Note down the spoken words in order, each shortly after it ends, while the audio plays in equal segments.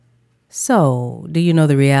So, do you know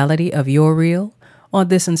the reality of your real? On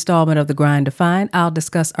this installment of The Grind Defined, I'll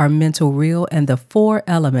discuss our mental real and the 4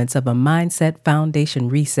 elements of a mindset foundation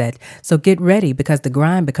reset. So get ready because the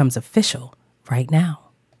grind becomes official right now.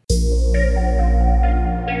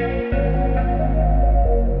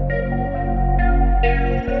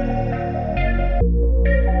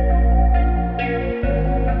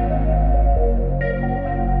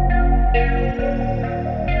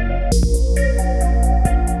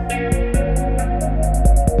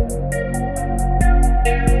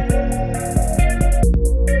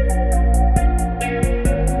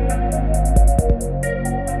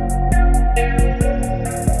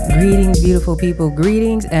 Greetings, beautiful people.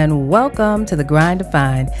 Greetings and welcome to The Grind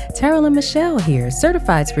Defined. Taralyn Michelle here,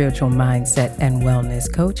 certified spiritual mindset and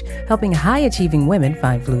wellness coach, helping high-achieving women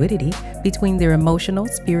find fluidity between their emotional,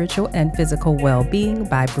 spiritual, and physical well-being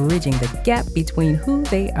by bridging the gap between who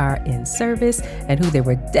they are in service and who they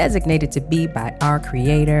were designated to be by our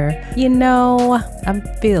Creator. You know, I'm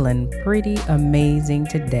feeling pretty amazing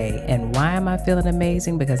today. And why am I feeling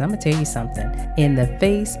amazing? Because I'm going to tell you something. In the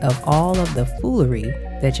face of all of the foolery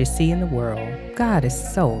that you see in the world, God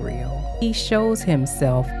is so real. He shows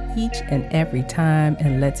himself each and every time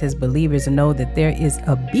and lets his believers know that there is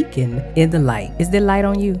a beacon in the light. Is there light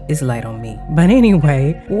on you? It's light on me. But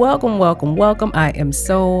anyway, welcome. I am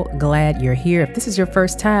so glad you're here. If this is your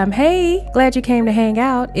first time, hey, glad you came to hang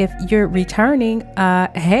out. If you're returning,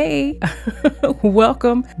 hey,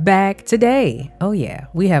 welcome back today. Oh yeah,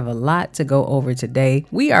 we have a lot to go over today.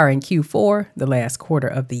 We are in Q4, the last quarter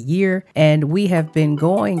of the year, and we have been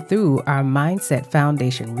going through our mindset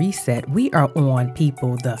foundation reset. We are on,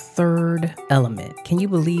 people, the 3rd element. Can you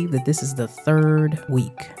believe that this is the 3rd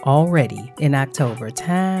week already in October?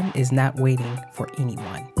 Time is not waiting for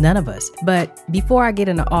anyone. None of us. But before I get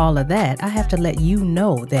into all of that, I have to let you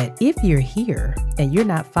know that if you're here and you're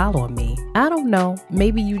not following me, I don't know,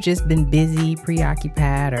 maybe you've just been busy,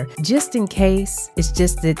 preoccupied, or just in case it's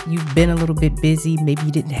just that you've been a little bit busy, maybe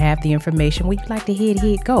you didn't have the information. Well, you'd like to hit,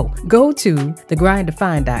 go to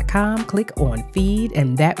thegrinddefined.com, click on feed,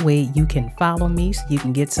 and that way you can follow me so you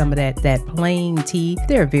can get some of that plain tea.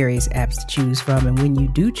 There are various apps to choose from, and when you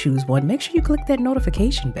do choose one, make sure you click that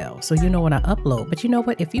notification bell so you know when I upload. But you know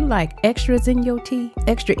what? If you like extras in your tea,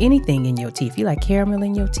 extra anything in your tea, if you like caramel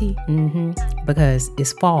in your tea, because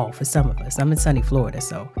it's fall for some of us. I'm in sunny Florida,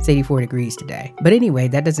 so it's 84 degrees today. But anyway,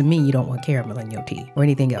 that doesn't mean you don't want caramel in your tea or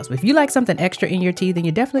anything else. But if you like something extra in your tea, then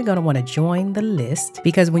you're definitely going to want to join the list,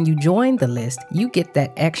 because when you join the list, you get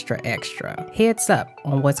that extra heads up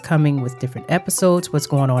on what's coming with different episodes, what's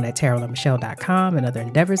going on at taralynmichelle.com and other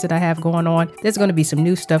endeavors that I have going on. There's going to be some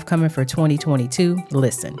new stuff coming for 2022.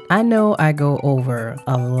 Listen, I know I go over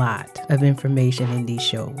a lot of information in these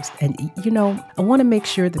shows, and I want to make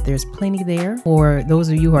sure that there's plenty there for those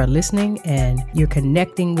of you who are listening and you're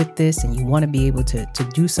connecting with this and you want to be able to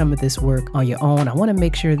do some of this work on your own. I want to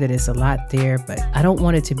make sure that it's a lot there, but I don't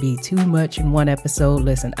want it to be too much in one episode.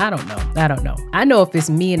 Listen, I don't know. I know if it's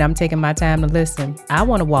me and I'm taking my time to listen, I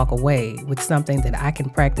want to walk away with something that I can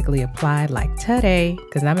practically apply like today,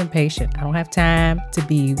 because I'm impatient. I don't have time to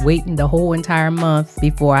be waiting the whole entire month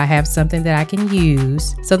before I have something that I can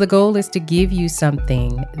use. So the goal is to give you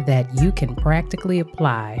something that you can practically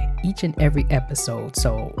apply each and every episode.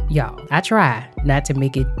 So y'all, I try not to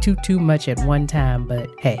make it too much at one time, but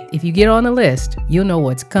hey, if you get on the list, you'll know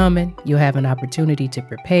what's coming. You'll have an opportunity to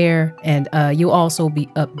prepare, and you'll also be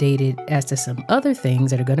updated as to some other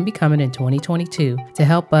things that are going to be coming in 2022 to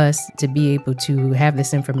help us to be able to have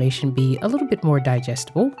this information be a little bit more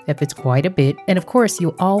digestible, if it's quite a bit. And of course,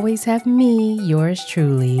 you'll always have me, yours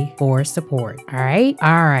truly, for support. All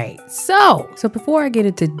right. So before I get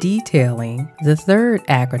into detailing the 3rd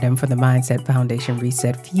acronym for the Mindset Foundation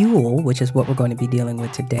Reset, F.U.E.L, which is what we're going to be dealing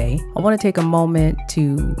with today, I want to take a moment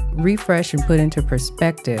to refresh and put into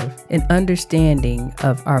perspective an understanding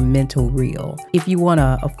of our mental real. If you want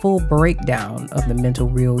a full breakdown of the mental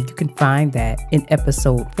real, you can find that in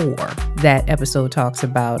episode 4. That episode talks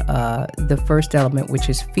about the 1st element, which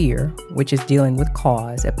is fear, which is dealing with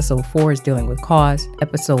cause. Episode 4 is dealing with cause.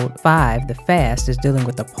 Episode 5, the fast, is dealing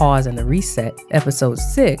with the pause and the reset. Episode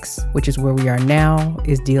 6, which is where we are now,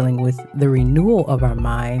 is dealing with the renewal of our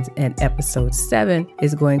minds. And episode 7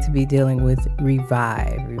 is going to be dealing with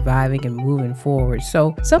reviving and moving forward.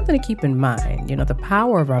 So something to keep in mind, the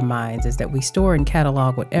power of our minds is that we store and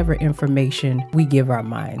catalog whatever information we give our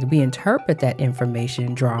minds. We interpret that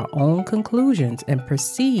information, draw our own conclusions and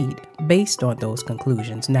proceed based on those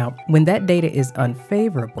conclusions. Now, when that data is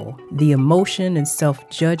unfavorable, the emotion and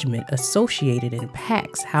self-judgment associated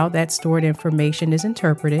impacts how that stored information is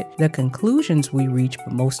interpreted, the conclusions we reach,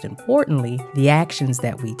 but most importantly, the actions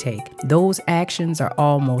that we take. Those actions are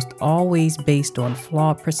almost always based on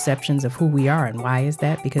flawed perceptions of who we are. And why is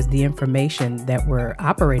that? Because the information that we're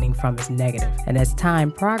operating from is negative. And as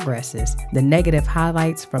time progresses, the negative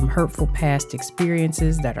highlights from hurtful past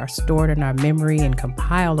experiences that are stored in our memory and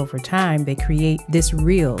compiled over time, they create this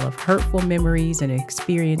reel of hurtful memories and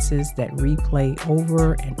experiences that replay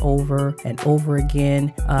over and over and over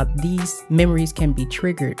again. These memories can be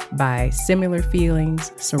triggered by similar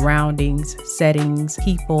feelings, surroundings, settings,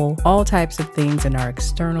 people, all types of things in our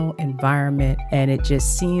external environment. And it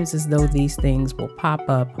just seems as though these things will pop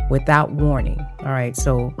up without warning. All right,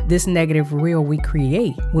 so this negative reel we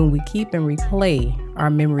create when we keep and replay our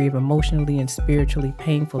memory of emotionally and spiritually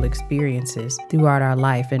painful experiences throughout our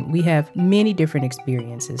life. And we have many different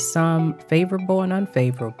experiences, some favorable and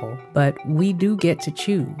unfavorable, but we do get to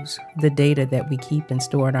choose the data that we keep and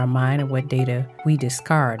store in our mind and what data we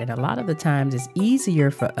discard. And a lot of the times it's easier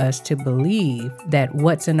for us to believe that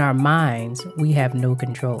what's in our minds we have no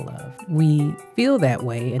control of. We feel that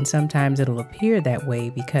way, and sometimes it'll appear that way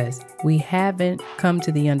because we haven't come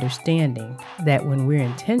to the understanding that when we're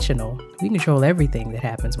intentional, we control everything that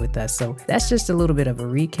happens with us. So that's just a little bit of a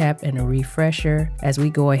recap and a refresher as we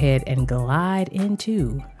go ahead and glide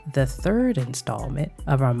into the third installment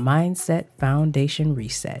of our Mindset Foundation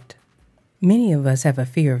Reset. Many of us have a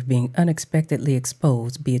fear of being unexpectedly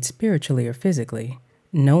exposed, be it spiritually or physically.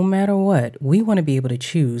 No matter what, we want to be able to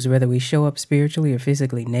choose whether we show up spiritually or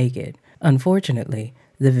physically naked. Unfortunately,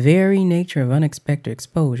 the very nature of unexpected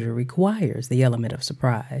exposure requires the element of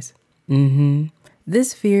surprise.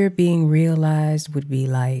 This fear being realized would be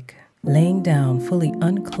like laying down fully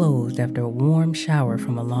unclothed after a warm shower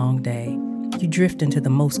from a long day. You drift into the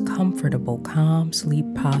most comfortable, calm sleep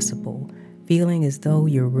possible, feeling as though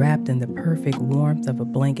you're wrapped in the perfect warmth of a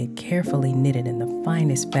blanket carefully knitted in the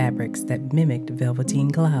finest fabrics that mimicked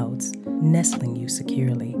velveteen clouds, nestling you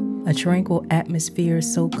securely. A tranquil atmosphere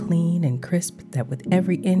so clean and crisp that with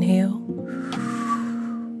every inhale,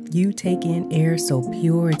 you take in air so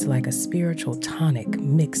pure it's like a spiritual tonic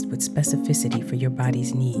mixed with specificity for your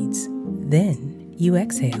body's needs. Then you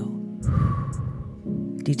exhale,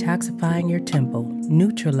 detoxifying your temple,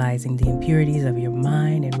 neutralizing the impurities of your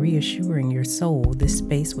mind, and reassuring your soul this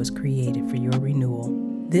space was created for your renewal.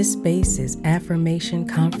 This space is affirmation,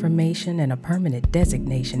 confirmation, and a permanent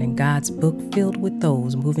designation in God's book filled with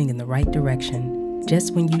those moving in the right direction.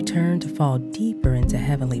 Just when you turn to fall deeper into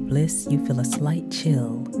heavenly bliss, you feel a slight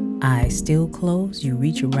chill. Eyes still closed, you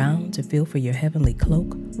reach around to feel for your heavenly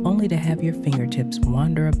cloak, only to have your fingertips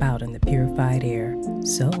wander about in the purified air.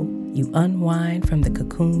 So, you unwind from the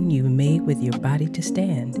cocoon you made with your body to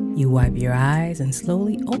stand. You wipe your eyes and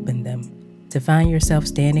slowly open them to find yourself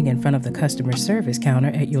standing in front of the customer service counter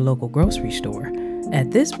at your local grocery store.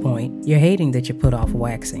 At this point, you're hating that you put off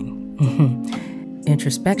waxing.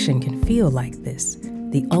 Introspection can feel like this,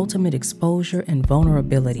 the ultimate exposure and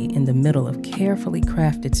vulnerability in the middle of carefully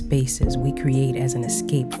crafted spaces we create as an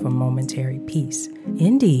escape from momentary peace.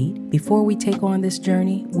 Indeed, before we take on this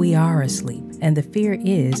journey, we are asleep, and the fear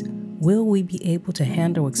is, will we be able to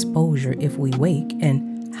handle exposure if we wake,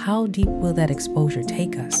 and how deep will that exposure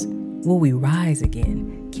take us? Will we rise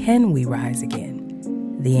again? Can we rise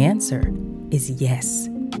again? The answer is yes,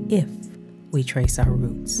 if we trace our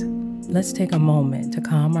roots. Let's take a moment to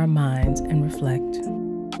calm our minds and reflect.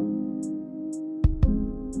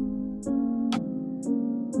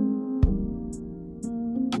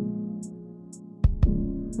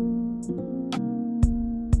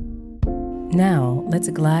 Now, let's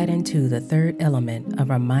glide into the third element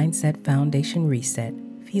of our Mindset Foundation Reset,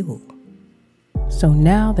 FUEL. So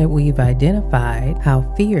now that we've identified how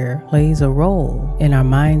fear plays a role in our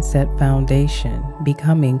mindset foundation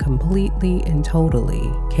becoming completely and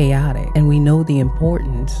totally chaotic, and we know the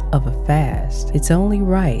importance of a fast, it's only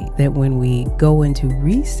right that when we go into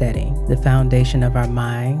resetting the foundation of our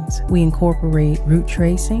minds, we incorporate root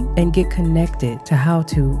tracing and get connected to how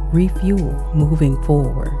to refuel moving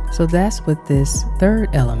forward. So that's what this third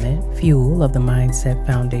element, FUEL, of the Mindset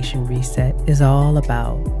Foundation Reset is all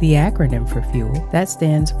about. The acronym for FUEL, that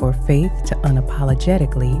stands for Faith to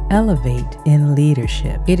Unapologetically Elevate in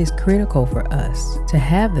Leadership. It is critical for us to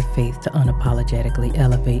have the faith to unapologetically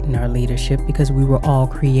elevate in our leadership because we were all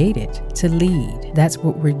created to lead. That's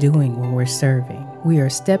what we're doing when we're serving. we are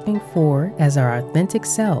stepping forward as our authentic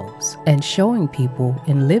selves and showing people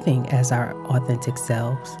and living as our authentic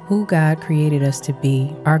selves who God created us to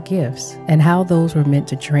be, our gifts, and how those were meant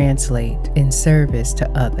to translate in service to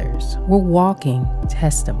others. We're walking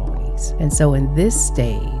testimonies. And so in this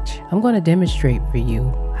stage, I'm going to demonstrate for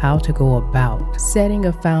you how to go about setting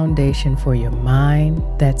a foundation for your mind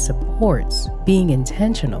that supports being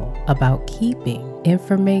intentional about keeping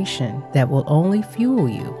information that will only fuel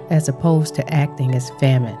you as opposed to acting as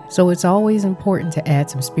famine. So it's always important to add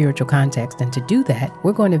some spiritual context, and to do that,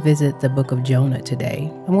 we're going to visit the book of Jonah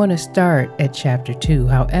today. I'm going to start at chapter 2.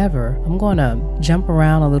 However, I'm going to jump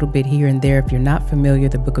around a little bit here and there. If you're not familiar,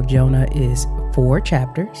 the book of Jonah is 4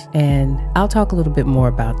 chapters, and I'll talk a little bit more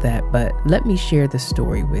about that, but let me share the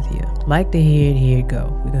story with you. Like to hear it, here it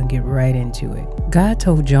go. We're going to get right into it. God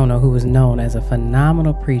told Jonah, who was known as a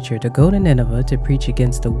phenomenal preacher, to go to Nineveh to preach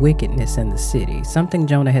against the wickedness in the city, something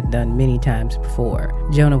Jonah had done many times before.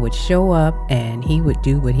 Jonah would show up and he would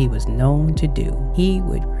do what he was known to do. He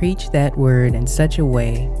would preach that word in such a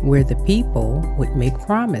way where the people would make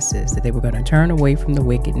promises that they were going to turn away from the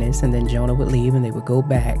wickedness, and then Jonah would leave and they would go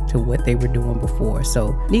back to what they were doing before.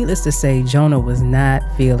 So needless to say, Jonah was not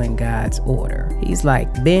feeling God's order. He's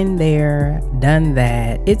like, been there, done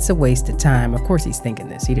that. It's a waste of time. Of course he's thinking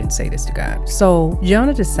this. He didn't say this to God. So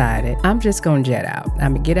Jonah decided, I'm just going to jet out.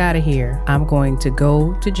 I'm going to get out of here. I'm going to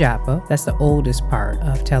go to Joppa. That's the oldest part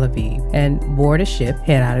of Tel Aviv, and board a ship,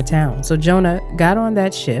 head out of town. So Jonah got on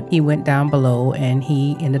that ship. He went down below and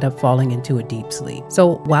he ended up falling into a deep sleep.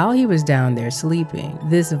 So while he was down there sleeping,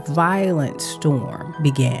 this violent storm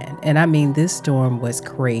began. And I mean, this storm was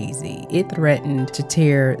crazy. It threatened to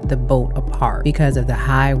tear the boat apart because of the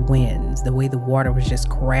high winds, the way the water was just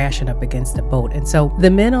crashing up against the boat. And so the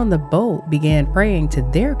men on the boat began praying to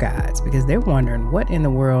their gods because they're wondering what in the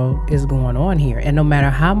world is going on here. And no matter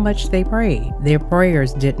how much they prayed, their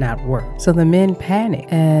prayers did not work. So the men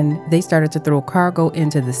panicked and they started to throw cargo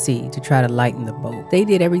into the sea to try to lighten the boat. They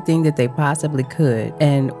did everything that they possibly could.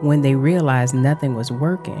 And when they realized nothing was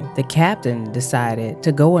working, the captain decided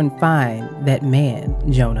to go and find that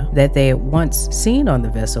man, Jonah, that they had once seen on the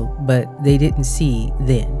vessel, but they didn't see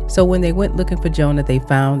then. So when they went looking for Jonah, they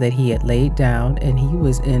found that he had laid down and he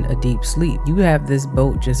was in a deep sleep. You have this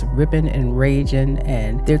boat just ripping and raging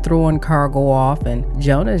and they're throwing cargo off, and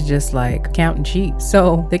Jonah's just like counting sheep.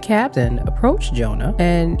 So the captain approached Jonah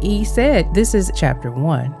and he said, this is chapter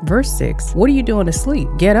 1, verse 6. What are you doing asleep?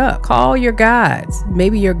 Get up, call your gods.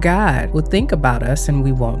 Maybe your God will think about us and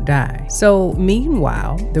we won't die. So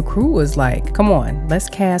meanwhile, the crew was like, come on, let's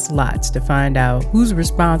cast lots to find out who's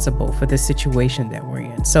responsible for the situation that we're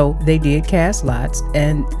in. So they did cast lots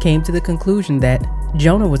and came to the conclusion that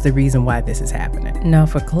Jonah was the reason why this is happening. Now,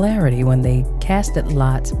 for clarity, when they casted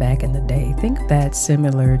lots back in the day, think of that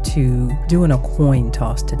similar to doing a coin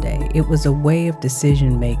toss today. It was a way of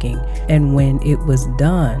decision making, and when it was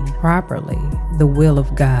done properly, the will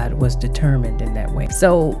of God was determined in that way.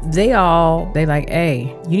 So they like,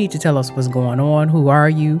 hey, you need to tell us what's going on. Who are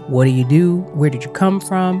you? What do you do? Where did you come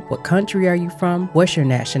from? What country are you from? What's your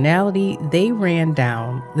nationality? They ran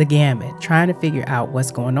down the gamut trying to figure out what's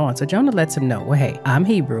going on. So Jonah lets him know, well, hey, I'm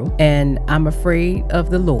Hebrew and I'm afraid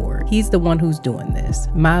of the Lord. He's the one who's doing this.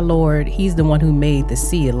 My Lord, he's the one who made the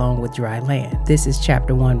sea along with dry land. This is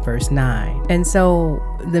chapter 1, verse 9. And so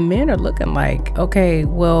the men are looking like, okay,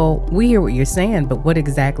 well, we hear what you're saying, but what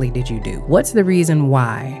exactly did you do? What's the reason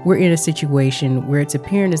why we're in a situation where it's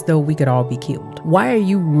appearing as though we could all be killed? Why are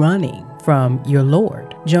you running from your Lord?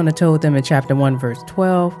 Jonah told them in chapter 1, verse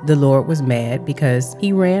 12, the Lord was mad because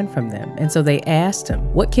he ran from them. And so they asked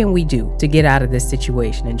him, what can we do to get out of this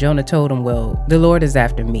situation? And Jonah told them, well, the Lord is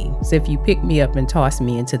after me. So if you pick me up and toss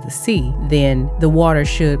me into the sea, then the water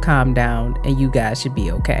should calm down and you guys should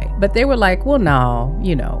be okay. But they were like, well, no,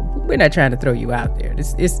 we're not trying to throw you out there.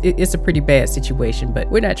 It's a pretty bad situation, but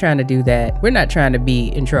we're not trying to do that. We're not trying to be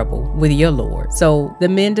in trouble with your Lord. So the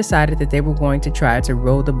men decided that they were going to try to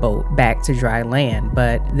row the boat back to dry land,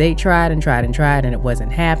 but they tried and it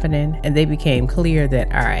wasn't happening. And they became clear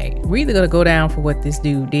that, all right, we're either going to go down for what this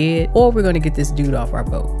dude did or we're going to get this dude off our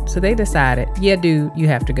boat. So they decided, yeah, dude, you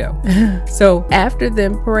have to go. So after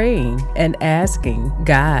them praying and asking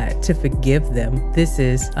God to forgive them, this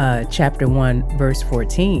is chapter 1, verse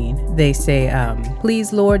 14. They say,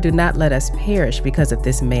 please, Lord, do not let us perish because of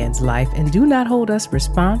this man's life, and do not hold us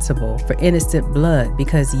responsible for innocent blood,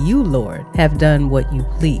 because you, Lord, have done what you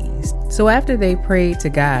pleased. So after they prayed to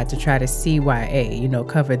God to try to CYA,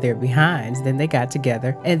 cover their behinds, then they got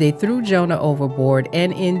together and they threw Jonah overboard,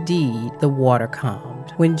 and indeed the water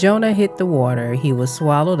calmed. When Jonah hit the water, he was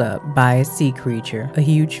swallowed up by a sea creature, a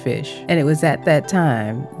huge fish. And it was at that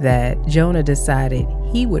time that Jonah decided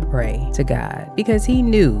he would pray to God, because he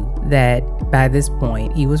knew that by this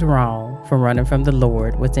point he was wrong from running from the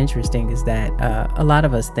Lord. What's interesting is that a lot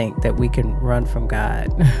of us think that we can run from God.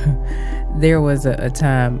 There was a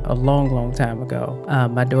time, a long time ago,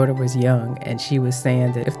 my daughter was young, and she was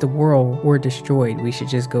saying that if the world were destroyed, we should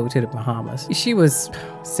just go to the Bahamas. She was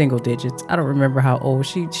single digits. I don't remember how old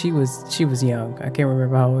she was young. I can't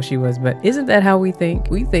remember how old she was, but isn't that how we think?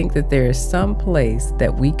 We think that there is some place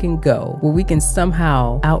that we can go where we can somehow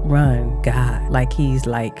outrun God, like he's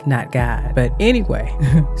like not God. But anyway,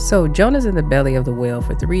 so Jonah's in the belly of the whale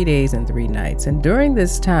for 3 days and 3 nights. And during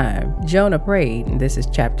this time, Jonah prayed, and this is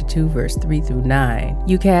chapter 2, verse 3 through 9.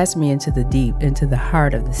 You cast me into the deep, into the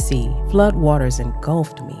heart of the sea. Flood waters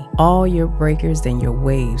engulfed me. All your breakers and your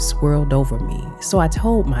waves swirled over me. So I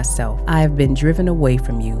told myself, I have been driven away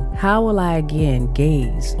from you. How will I again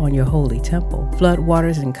gaze on your holy temple? Flood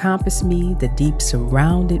waters encompassed me. The deep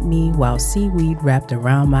surrounded me, while seaweed wrapped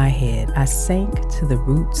around my head. I sank to the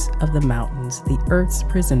roots of the mountains. The earth's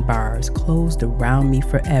prison bars closed around me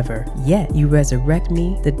forever. Yet you resurrect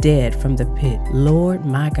me, the dead, from the pit. Lord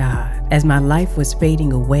my God, as my life was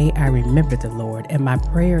fading away, I remembered the Lord, and my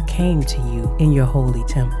prayer came to you in your holy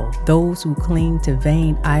temple. Those who cling to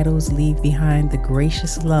vain idols leave behind the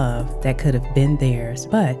gracious love that could have been theirs.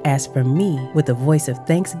 But as for me, with a voice of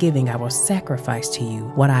thanksgiving, I will sacrifice to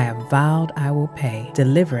you. What I have vowed, I will pay.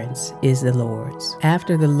 Deliverance is the Lord's.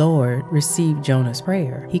 After the Lord received Jonah's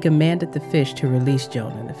prayer, he commanded the fish to release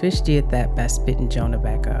Jonah. And the fish did that by spitting Jonah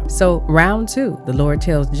back up. So round 2, the Lord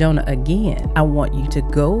tells Jonah again, I want you to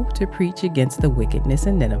go to preach against the wickedness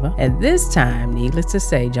in Nineveh. And this time, needless to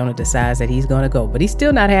say, Jonah decides that he's going to go, but he's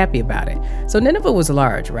still not happy about it. So Nineveh was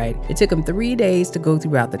large, right? It took him 3 days to go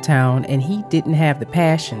throughout the town, and he didn't have the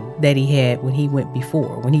passion that he had when he went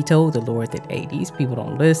before, when he told the Lord that, hey, these people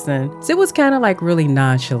don't listen. So it was kind of like really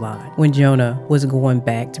nonchalant when Jonah was going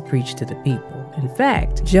back to preach to the people. In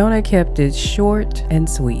fact, Jonah kept it short and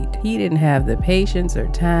sweet. He didn't have the patience or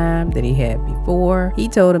time that he had before. He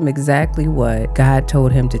told him exactly what God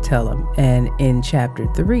told him to tell him. And in chapter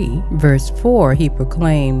 3, verse 4, he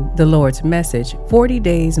proclaimed the Lord's message, 40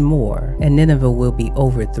 days more, and Nineveh will be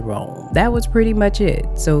overthrown. That was pretty much it.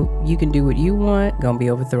 So you can do what you want, gonna be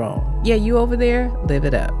overthrown. Yeah, you over there, live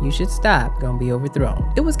it up. You should stop, gonna be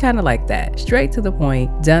overthrown. It was kind of like that. Straight to the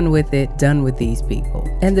point, done with it, done with these people.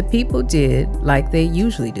 And the people did like they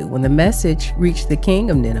usually do. When the message reached the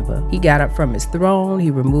king of Nineveh, he got up from his throne,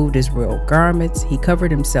 he removed his royal garments, he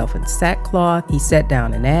covered himself in sackcloth, he sat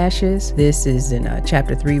down in ashes. This is in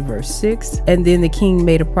chapter 3, verse 6. And then the king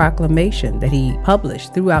made a proclamation that he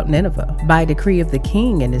published throughout Nineveh. By decree of the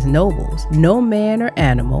king and his nobles, no man or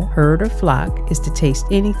animal, herd or flock is to taste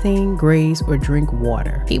anything, graze, or drink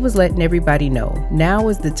water. He was letting everybody know, now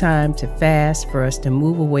is the time to fast, for us to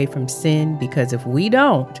move away from sin, because if we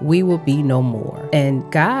don't, we will be no more. And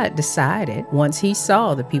God decided, once he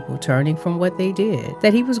saw the people turning from what they did,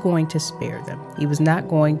 that he was going to spare them. He was not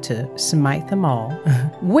going to smite them all,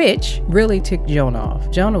 which really ticked Jonah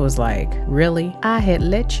off. Jonah was like, really? I had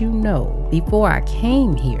let you know before I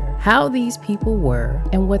came here how these people were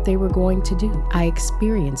and what they were going to do. I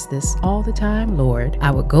experienced this all the time, Lord.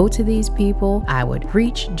 I would go to these people, I would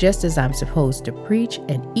preach just as I'm supposed to preach,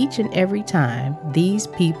 and each and every time these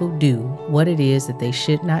people do what it is that they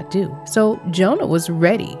should not do. So Jonah was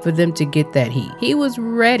ready for them to get that heat. He was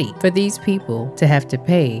ready for these people to have to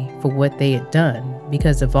pay for what they had done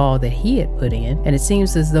because of all that he had put in. And it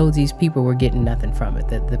seems as though these people were getting nothing from it.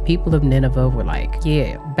 That the people of Nineveh were like,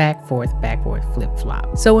 yeah, back forth, flip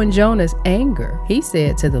flop. So in Jonah's anger, he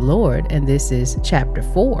said to the Lord, and this is chapter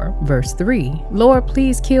 4, verse 3, Lord,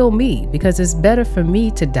 please kill me, because it's better for me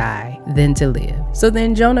to die than to live. So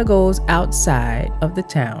then Jonah goes outside of the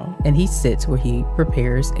town and he sits where he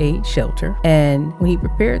prepares a shelter. And when he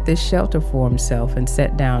prepared this shelter for himself and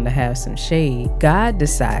sat down to have some shade, God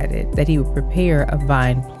decided that he would prepare a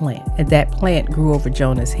vine plant. And that plant grew over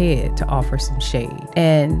Jonah's head to offer some shade.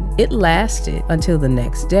 And it lasted until the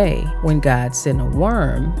next day when God sent a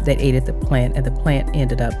worm that ate at the plant, and the plant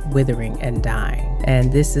ended up withering and dying.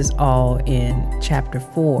 And this is all in chapter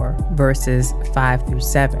 4, verses 5 through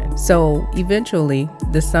 7. So eventually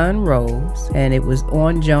the sun rose and it was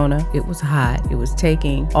on Jonah. It was hot. It was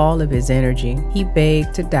taking all of his energy. He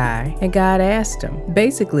begged to die. And God asked him,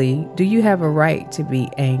 basically, do you have a right to be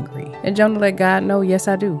angry? And Jonah let God know no, yes,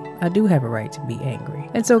 I do. I do have a right to be angry.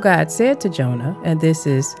 And so God said to Jonah, and this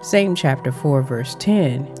is same chapter 4, verse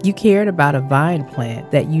 10, you cared about a vine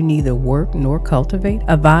plant that you neither work nor cultivate,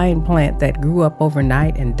 a vine plant that grew up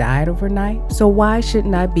overnight and died overnight. So why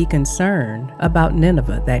shouldn't I be concerned about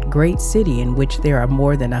Nineveh, that great city in which there are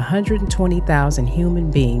more than 120,000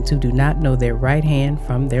 human beings who do not know their right hand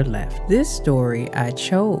from their left? This story I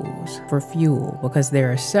chose for fuel because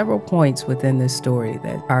there are several points within this story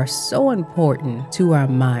that are so important to our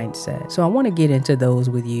mindset. So I want to get into those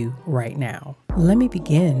with you right now. Let me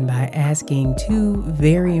begin by asking two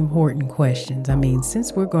very important questions.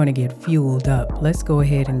 Since we're going to get fueled up, let's go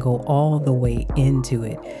ahead and go all the way into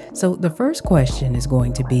it. So the first question is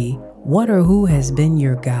going to be, what or who has been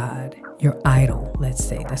your God, your idol, let's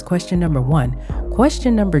say? That's question number one.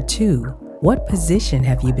 Question number two, what position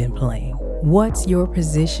have you been playing? What's your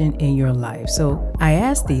position in your life? So I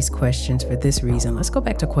ask these questions for this reason. Let's go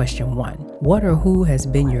back to question one. What or who has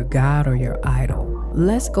been your God or your idol?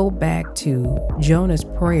 Let's go back to Jonah's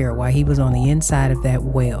prayer while he was on the inside of that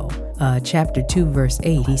whale. Chapter 2, verse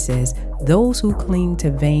 8, he says, those who cling to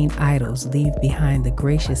vain idols leave behind the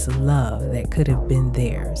gracious love that could have been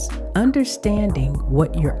theirs. Understanding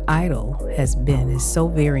what your idol has been is so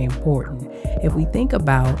very important. If we think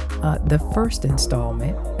about the first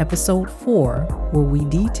installment, episode 4, where we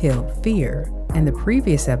detailed fear, and the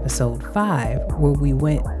previous episode 5, where we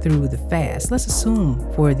went through the fast, let's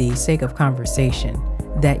assume for the sake of conversation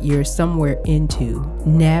that you're somewhere into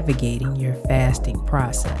navigating your fasting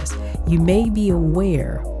process. You may be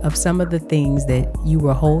aware of some of the things that you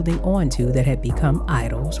were holding on to that had become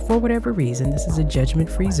idols for whatever reason. This is a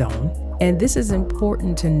judgment-free zone. And this is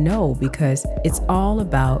important to know because it's all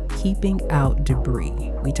about keeping out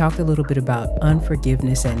debris. We talked a little bit about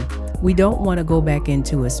unforgiveness, and we don't want to go back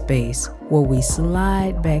into a space where we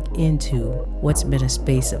slide back into what's been a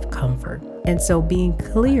space of comfort. And so being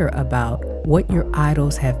clear about what your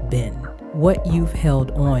idols have been, what you've held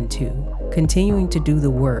on to, continuing to do the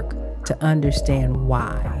work to understand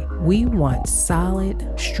why. We want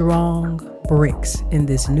solid, strong bricks in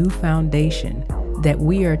this new foundation that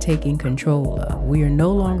we are taking control of. We are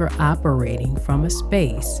no longer operating from a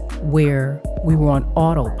space where we were on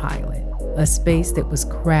autopilot, a space that was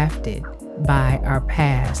crafted by our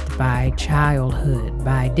past, by childhood,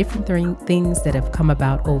 by different things that have come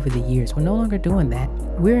about over the years. We're no longer doing that.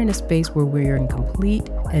 We're in a space where we're in complete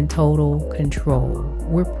and total control.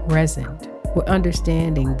 We're present. We're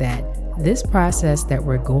understanding that this process that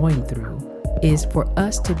we're going through is for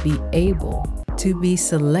us to be able to be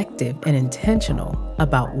selective and intentional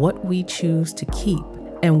about what we choose to keep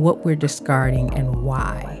and what we're discarding and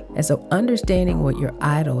why. And so understanding what your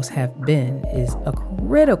idols have been is a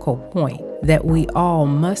critical point that we all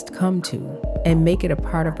must come to and make it a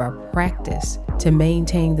part of our practice to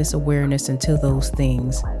maintain this awareness until those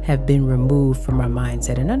things have been removed from our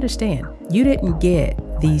mindset. And understand, you didn't get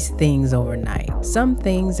these things overnight. Some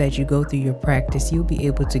things as you go through your practice, you'll be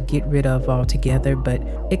able to get rid of altogether, but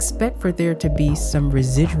expect for there to be some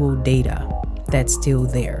residual data that's still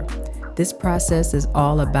there. This process is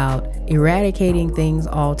all about eradicating things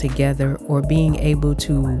altogether or being able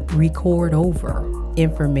to record over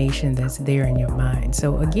information that's there in your mind.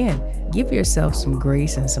 So again, give yourself some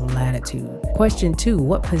grace and some latitude. Question 2,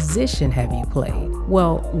 what position have you played?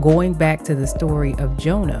 Well, going back to the story of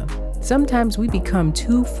Jonah, sometimes we become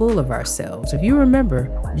too full of ourselves. If you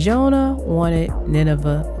remember, Jonah wanted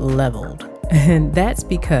Nineveh leveled. And that's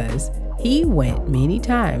because he went many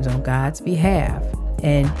times on God's behalf.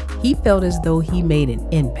 And he felt as though he made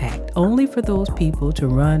an impact, only for those people to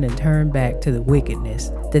run and turn back to the wickedness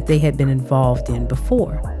that they had been involved in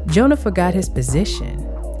before. Jonah forgot his position.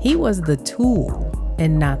 He was the tool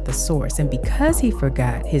and not the source. And because he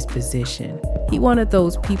forgot his position, he wanted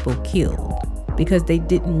those people killed because they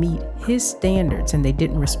didn't meet his standards and they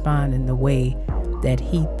didn't respond in the way that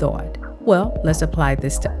he thought. Well, let's apply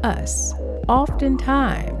this to us.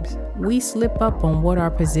 Oftentimes, we slip up on what our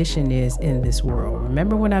position is in this world.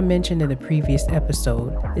 Remember when I mentioned in the previous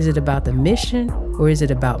episode, is it about the mission or is it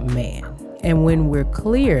about man? And when we're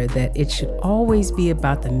clear that it should always be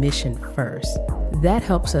about the mission first, that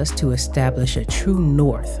helps us to establish a true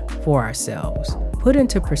north for ourselves, put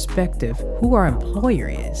into perspective who our employer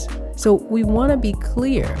is. So we want to be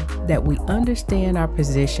clear that we understand our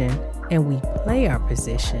position and we play our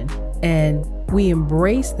position, and we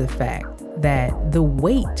embrace the fact that the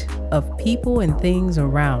weight of people and things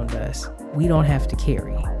around us, we don't have to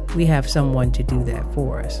carry. We have someone to do that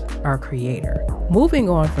for us, our Creator. Moving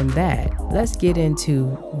on from that, let's get into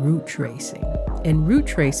root tracing. And root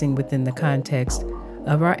tracing within the context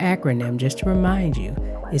of our acronym, just to remind you,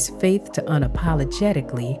 is faith to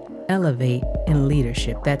unapologetically elevate in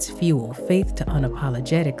leadership. That's F.U.E.L, faith to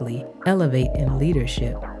unapologetically elevate in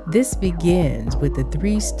leadership. This begins with the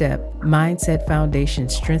 3-step mindset foundation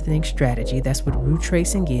strengthening strategy. That's what root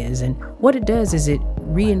tracing is. And what it does is it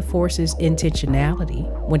reinforces intentionality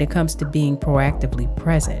when it comes to being proactively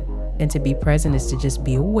present. And to be present is to just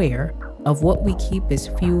be aware of what we keep as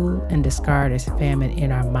fuel and discard as famine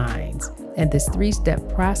in our minds. And this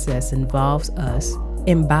 3-step process involves us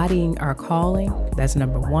embodying our calling, that's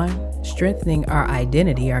number 1, strengthening our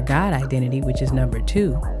identity, our God identity, which is number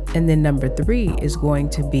 2. And then number 3 is going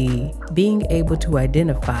to be being able to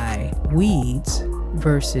identify weeds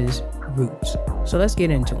versus roots. So let's get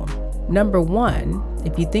into them. Number 1,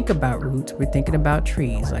 if you think about roots, we're thinking about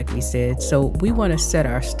trees, like we said. So we want to set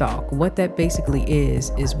our stalk. What that basically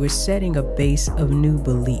is we're setting a base of new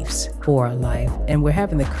beliefs for our life, and we're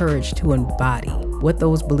having the courage to embody what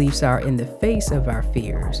those beliefs are in the face of our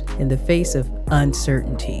fears, in the face of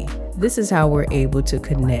uncertainty. This is how we're able to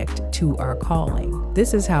connect to our calling.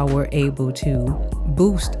 This is how we're able to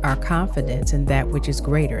boost our confidence in that which is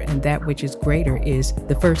greater. And that which is greater is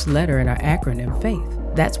the first letter in our acronym, faith.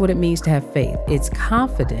 That's what it means to have faith. It's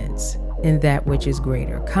confidence in that which is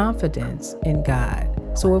greater, confidence in God.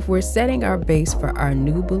 So if we're setting our base for our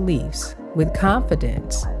new beliefs with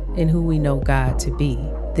confidence in who we know God to be,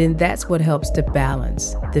 then that's what helps to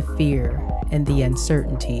balance the fear and the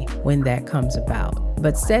uncertainty when that comes about.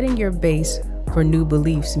 But setting your base for new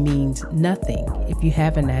beliefs means nothing if you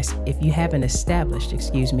haven't established,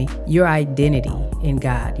 your identity in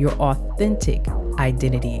God, your authentic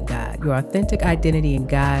identity in God. Your authentic identity in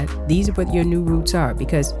God, these are what your new roots are.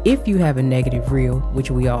 Because if you have a negative reel, which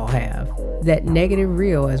we all have, that negative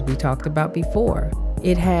reel, as we talked about before,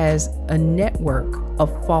 it has a network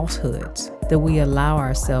of falsehoods that we allow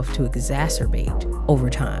ourselves to exacerbate over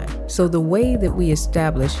time. So the way that we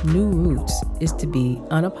establish new roots is to be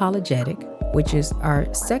unapologetic, which is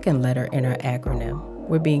our second letter in our acronym.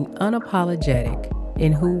 We're being unapologetic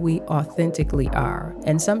in who we authentically are.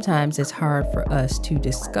 And sometimes it's hard for us to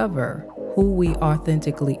discover who we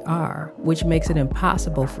authentically are, which makes it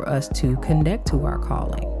impossible for us to connect to our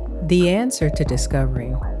calling. The answer to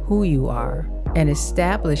discovering who you are and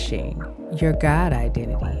establishing your God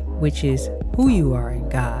identity, which is who you are in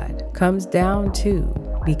God, comes down to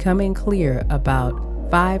becoming clear about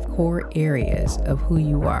 5 core areas of who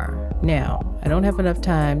you are. Now, I don't have enough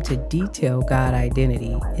time to detail God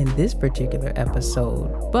identity in this particular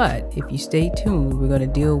episode, but if you stay tuned, we're going to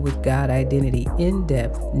deal with God identity in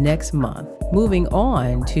depth next month. Moving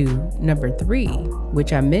on to number 3,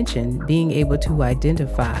 which I mentioned, being able to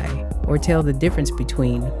identify or tell the difference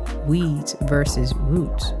between weeds versus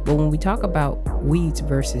roots. But when we talk about weeds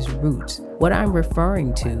versus roots, what I'm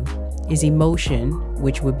referring to is emotion,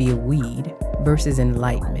 which would be a weed, versus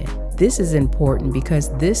enlightenment. This is important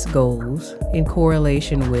because this goes in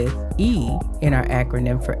correlation with E in our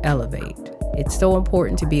acronym for elevate. It's so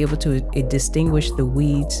important to be able to distinguish the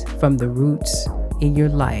weeds from the roots in your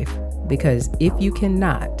life, because if you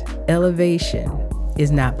cannot, elevation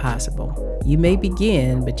is not possible. You may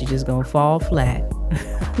begin, but you're just gonna fall flat.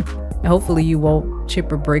 Hopefully you won't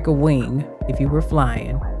chip or break a wing if you were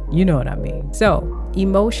flying. You know what I mean. So,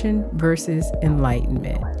 emotion versus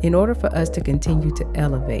enlightenment. In order for us to continue to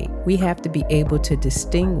elevate, we have to be able to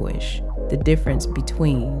distinguish the difference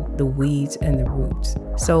between the weeds and the roots.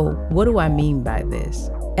 So, what do I mean by this?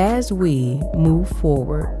 As we move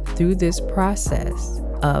forward through this process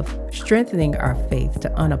of strengthening our faith to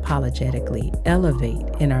unapologetically elevate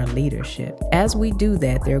in our leadership, as we do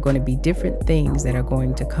that, there are going to be different things that are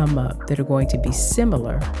going to come up that are going to be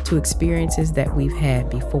similar to experiences that we've had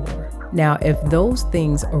before. Now, if those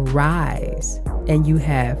things arise and you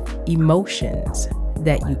have emotions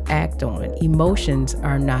that you act on, emotions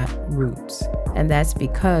are not roots. And that's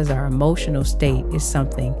because our emotional state is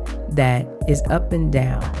something that is up and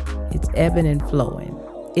down. It's ebbing and flowing.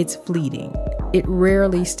 It's fleeting. It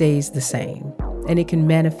rarely stays the same, and it can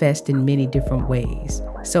manifest in many different ways.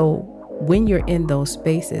 So when you're in those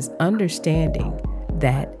spaces, understanding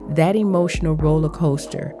that that emotional roller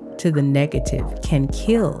coaster to the negative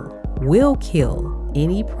will kill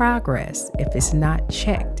any progress if it's not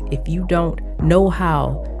checked, if you don't know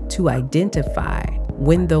how to identify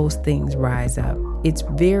when those things rise up. It's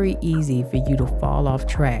very easy for you to fall off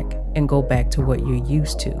track and go back to what you're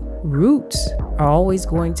used to. Roots are always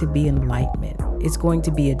going to be enlightenment. It's going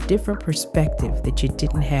to be a different perspective that you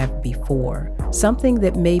didn't have before. Something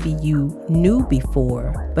that maybe you knew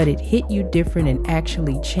before, but it hit you different and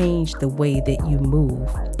actually changed the way that you move.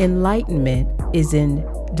 Enlightenment is in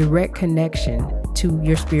direct connection to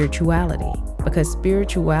your spirituality, because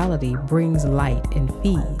spirituality brings light and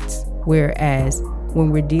feeds, whereas when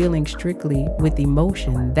we're dealing strictly with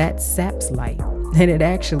emotion, that saps light and it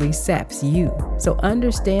actually saps you. So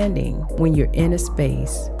understanding when you're in a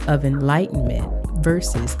space of enlightenment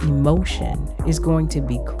versus emotion is going to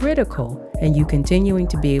be critical in you continuing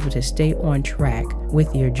to be able to stay on track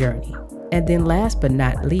with your journey. And then last but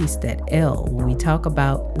not least, that L, when we talk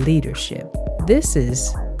about leadership, this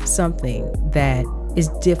is something that is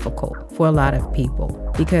difficult for a lot of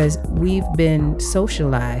people because we've been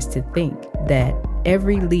socialized to think that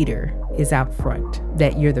every leader is out front,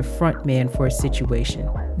 that you're the front man for a situation.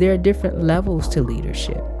 There are different levels to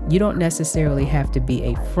leadership. You don't necessarily have to be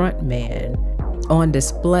a front man on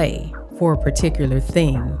display for a particular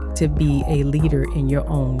thing to be a leader in your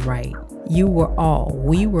own right. We were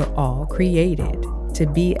all created to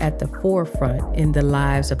be at the forefront in the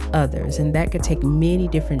lives of others, and that could take many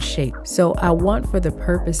different shapes. So I want, for the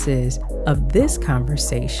purposes of this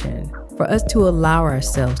conversation, for us to allow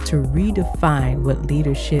ourselves to redefine what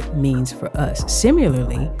leadership means for us.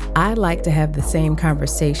 Similarly, I like to have the same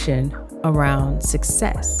conversation around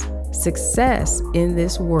success. Success in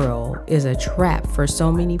this world is a trap for so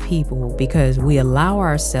many people because we allow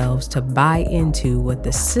ourselves to buy into what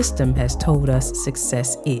the system has told us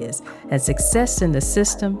success is. And success in the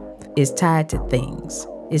system is tied to things.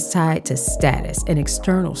 It's tied to status and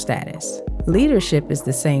external status. Leadership is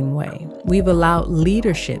the same way. We've allowed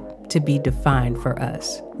leadership to be defined for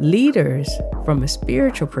us. Leaders, from a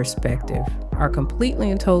spiritual perspective, are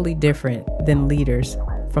completely and totally different than leaders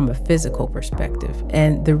from a physical perspective.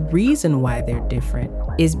 And the reason why they're different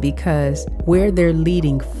is because where they're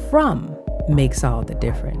leading from makes all the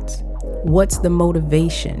difference. What's the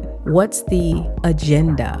motivation? What's the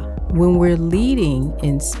agenda? When we're leading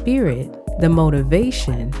in spirit, the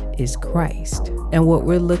motivation is Christ. And what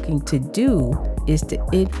we're looking to do is to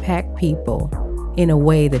impact people in a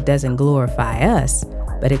way that doesn't glorify us,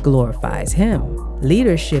 but it glorifies Him.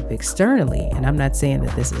 Leadership externally, and I'm not saying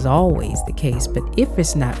that this is always the case, but if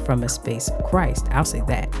it's not from a space of Christ, I'll say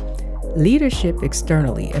that. Leadership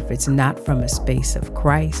externally, if it's not from a space of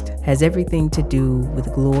Christ, has everything to do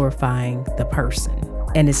with glorifying the person.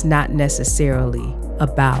 And it's not necessarily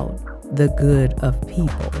about the good of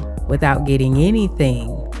people without getting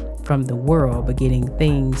anything from the world, but getting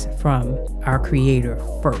things from our Creator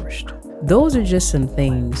first. Those are just some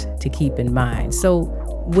things to keep in mind. So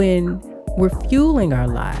when we're fueling our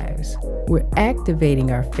lives, we're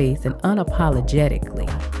activating our faith and unapologetically,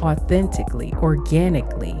 authentically,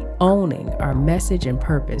 organically owning our message and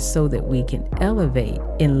purpose so that we can elevate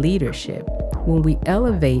in leadership. When we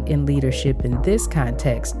elevate in leadership in this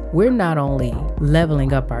context, we're not only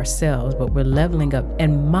leveling up ourselves, but we're leveling up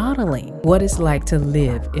and modeling what it's like to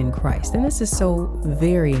live in Christ. And this is so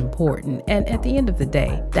very important. And at the end of the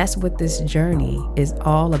day, that's what this journey is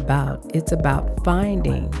all about. It's about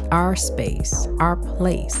finding our space, our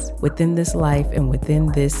place within this life and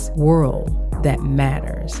within this world that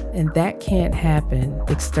matters. And that can't happen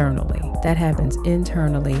externally. That happens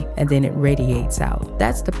internally, and then it radiates out.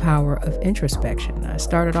 That's the power of introspection. I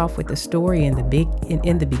started off with the story in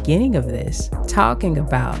the beginning of this, talking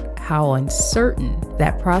about how uncertain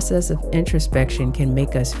that process of introspection can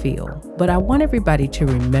make us feel. But I want everybody to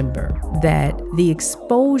remember that the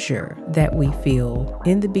exposure that we feel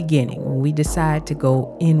in the beginning, when we decide to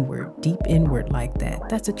go inward, deep inward like that,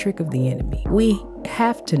 that's a trick of the enemy. We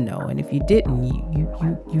have to know, and if you didn't,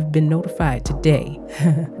 you've been notified today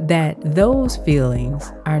that those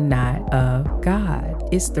feelings are not of God.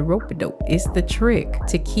 It's the rope-a-dope. It's the trick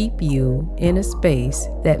to keep you in a space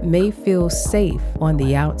that may feel safe on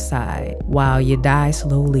the outside while you die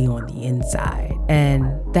slowly on the inside.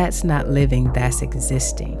 And that's not living, that's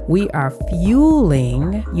existing. We are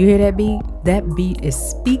fueling. You hear that beat? That beat is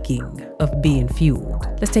speaking of being fueled.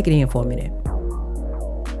 Let's take it in for a minute.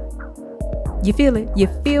 You feel it? You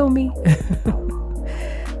feel me?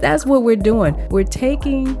 That's what we're doing. We're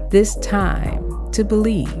taking this time to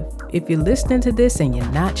believe. If you're listening to this and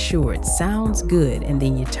you're not sure, it sounds good, and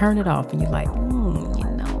then you turn it off and you're like,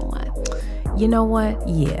 you know what?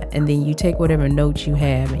 Yeah. And then you take whatever notes you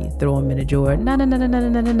have and you throw them in a drawer. No. None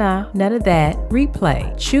of that.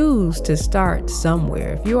 Replay. Choose to start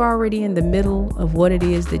somewhere. If you're already in the middle of what it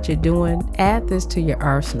is that you're doing, add this to your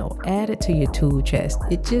arsenal. Add it to your tool chest.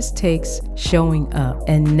 It just takes showing up.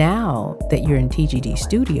 And now that you're in TGD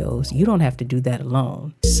Studios, you don't have to do that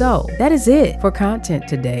alone. So that is it for content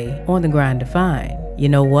today on The Grind to Find. You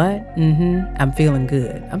know what? I'm feeling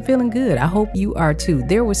good. I hope you are too.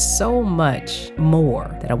 There was so much more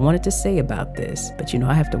that I wanted to say about this, but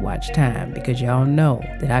I have to watch time because y'all know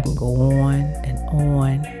that I can go on and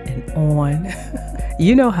on and on.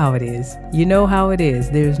 You know how it is. You know how it is.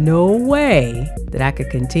 There's no way that I could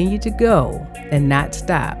continue to go and not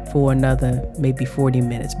stop for another maybe 40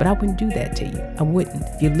 minutes, but I wouldn't do that to you. I wouldn't.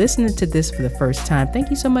 If you're listening to this for the first time, thank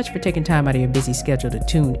you so much for taking time out of your busy schedule to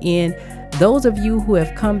tune in. Those of you who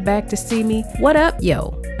have come back to see me, what up,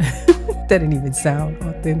 yo? That didn't even sound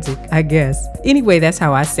authentic, I guess. Anyway, that's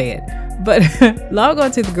how I say it. But log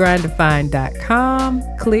on to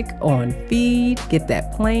thegrinddefined.com, click on feed, get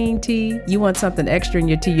that plain tea. You want something extra in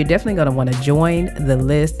your tea, you're definitely going to want to join the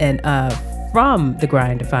list. And from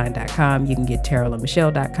thegrinddefined.com, you can get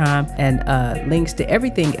taralynmichelle.com and links to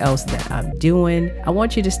everything else that I'm doing. I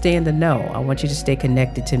want you to stay in the know. I want you to stay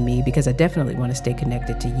connected to me because I definitely want to stay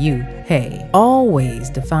connected to you. Hey, always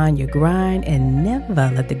define your grind and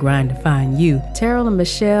never let the grind define you. Taralyn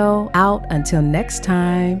Michelle out until next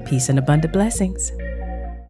time. Peace and abundant blessings.